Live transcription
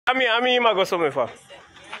I mean, I go somewhere for.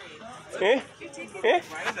 Eh? Eh?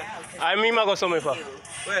 I mean, I go somewhere for.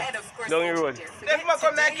 Where? Down the road. If I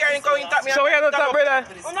come down here and come and tap me. So we are not top, brother.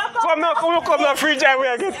 Come now, free drive we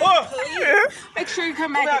again. Oh! Make sure you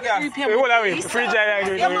come back at 3 p.m. Hold on, wait. Free drive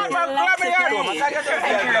again. Yeah, man, grab me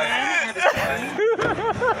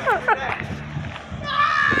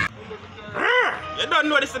You don't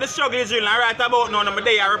know this is the struggle is real. Right about now, my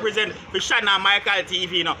day I represent for Shanna Michael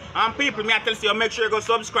TV, you know. And people, me I tell you, make sure you go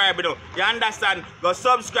subscribe, you know. You understand? Go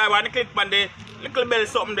subscribe and click on the little bell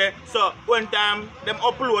something there. So when time them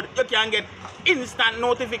upload, you can get instant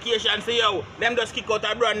notification. Say yo, them just kick out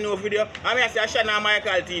a brand new video. And me I say Shanna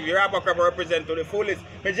Michael TV, Rapper represent to the fullest.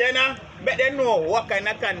 But Jenna, bet they know what kind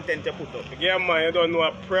of content you put up. Yeah man, you don't know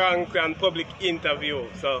a prank and public interview.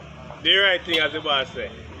 So the right thing as the boss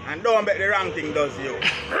say. And don't bet the wrong thing does you.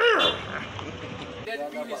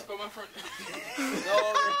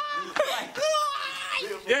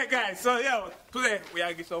 Yeah guys, so yeah, today we are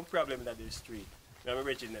getting some problems in the street. We are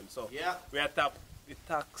reaching them. So yeah, we are we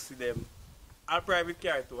taxi them a private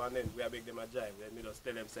car too, and then we are make them a drive. Then we just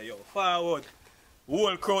tell them say yo, forward.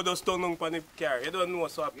 Whole crowd just turn on the car. You don't know,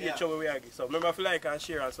 so a picture we are getting. So remember to like and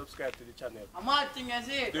share and subscribe to the channel. A mad thing is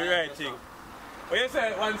it. Do the right thing. What you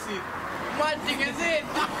say? One seat. Mad thing is it.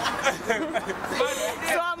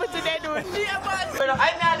 So how much did they do?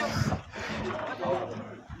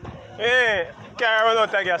 Hey, car run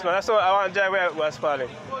out of gas, man. That's what I want to drive where it was falling.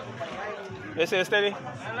 You say steady?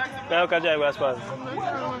 Now I can drive where it was falling.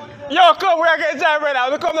 Yo, come, we are getting drive right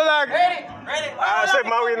now. Come to lag. Ready? Ah, say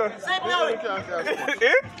my winner. Sit down.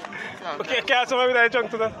 Eh? Okay, can't some of that junk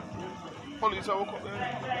to the police.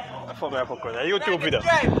 Fuck me, I fuck on YouTube video.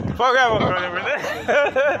 Fuck me, I fuck on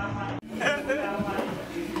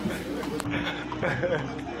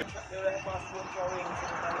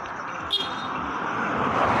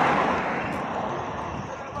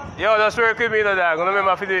Yo, just work with me, you know, dog.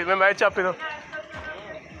 Remember I chop, you know.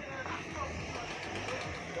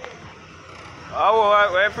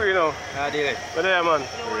 Oh, where free now? Ah, direct. Where there, man?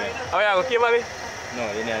 Direct. Oh, yeah, okay, man? No,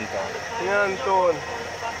 in Anton. In Anton.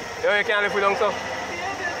 Yo, you can't live with them, so?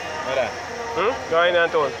 What that? Hmm? You're in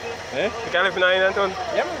Anton. Eh? You can't live in Anton?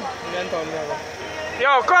 Yeah, man. In Anton, yeah.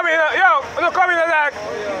 Yo, come in, yo, come in, dog.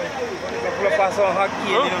 Pull up on some hot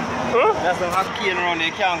cane, you know. There's some hot cane around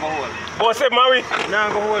there, you can't go hold. Boss said, Maui.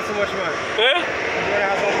 Nah, go hold so much, man. Eh? You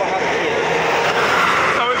have some hot cane.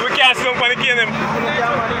 So we can't see them for the cane, them.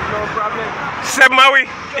 No problem. Seb Maui.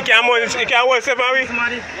 You can't hold Seb Maui.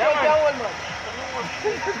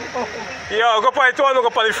 Yo, go for the two, go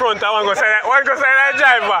for the front. One go side that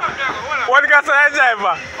driver. One go side that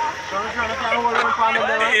driver.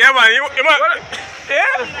 Yeah, man. You man.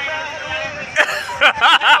 Yeah?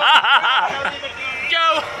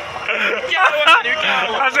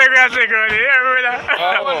 I say good. Yeah, remember that?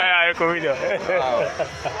 Oh. Yeah, cool video.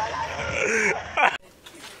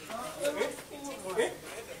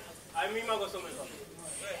 I mean, I go somewhere.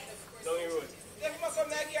 Down the road.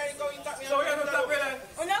 So we are not stop here.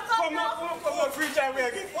 Come on, free time we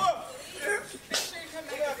again.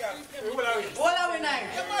 What are we now?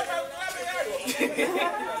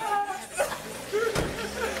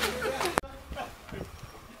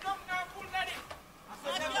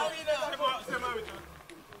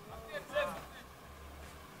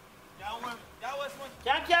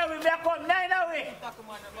 Can't carry me back on 9 away.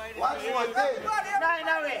 What's one day? 9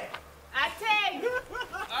 away. I take.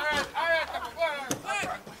 Alright, go on.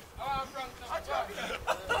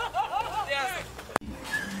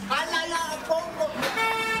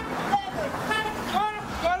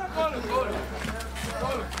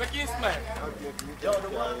 Make him smile.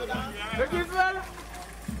 Make him smile.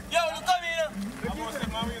 Yo, look at me now.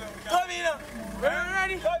 Come here.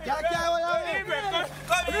 Ready? Come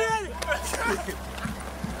here.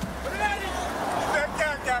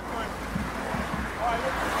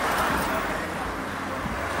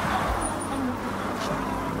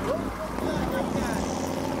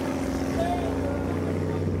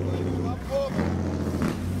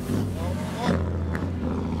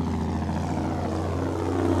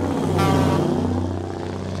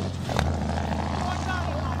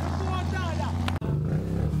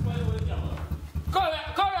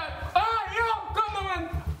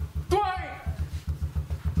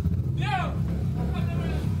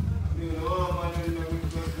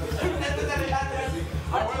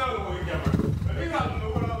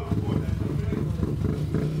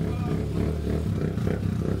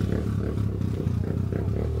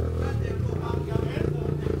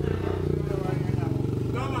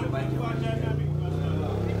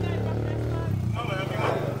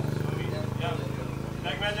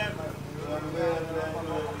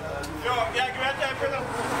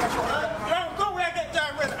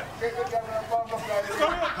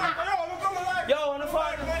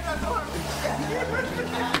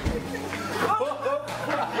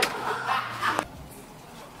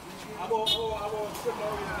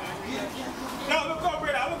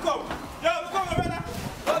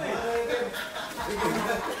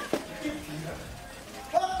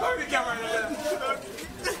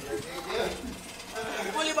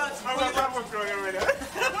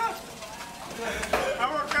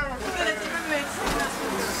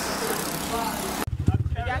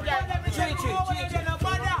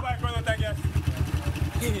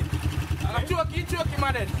 Choke him,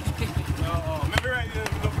 man. Maybe right here,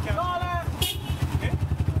 look at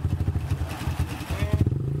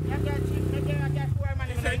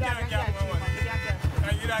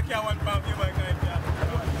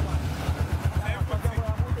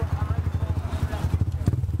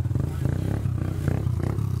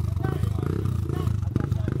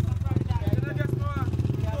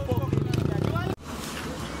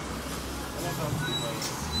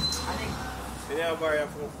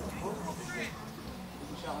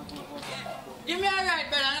Give me a right,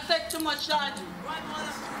 brother. I don't take too much charge. See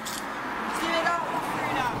it out.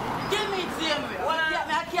 Give me it same way.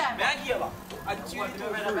 I can't.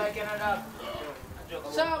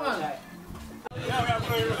 Simon.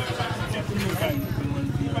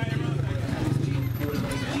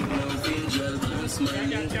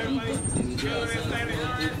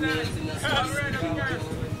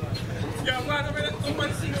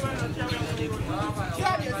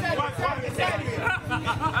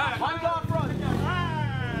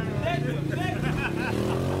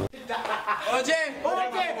 OJ,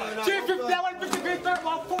 350, I want to pay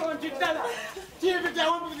about $400. 350, I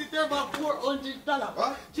want to pay about $400.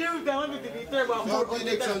 350, I want to pay about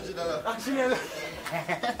 $400. Actually,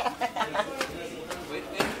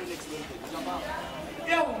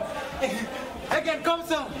 yo, again, come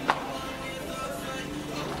some.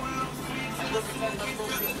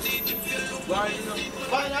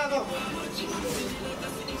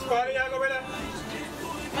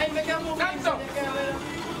 Hey, make a move. Come some.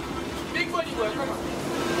 Big money, boy, come on.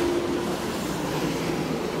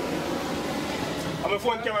 I'm a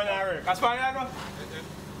phone camera now, Eric. That's fine, I go.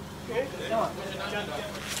 Okay.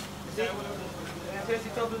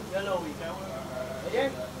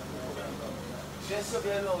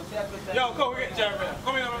 Yo, come, we get Jeremy.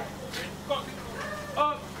 Come in, man. Come.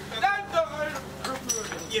 That's the...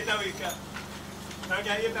 Yes, I will, cat.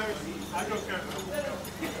 Okay, yes, I will. I don't care.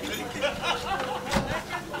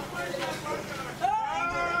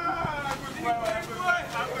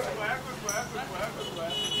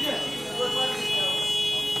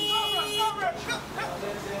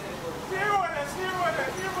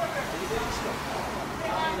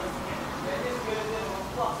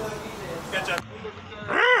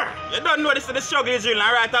 You don't know this is the struggle is real.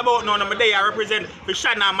 And right about now, my day I represent for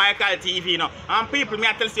Shanna Michael TV, you know. And people, me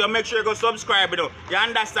I tell you, make sure you go subscribe, you know. You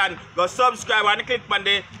understand? Go subscribe and click on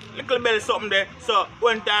the little bell something there. So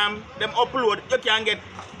when time them upload, you can get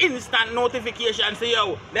instant notification. Say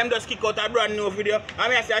yo, them just kick out a brand new video.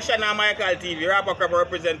 And I say Shanna Michael TV, Rapper Crab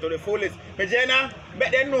represent to the fullest. But Jenna,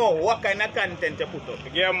 bet they know what kind of content you put up.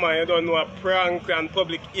 Yeah, man, you don't know a prank and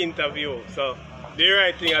public interview. So, the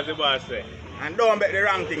right thing as the boss say. And don't bet the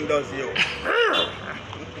wrong thing does you.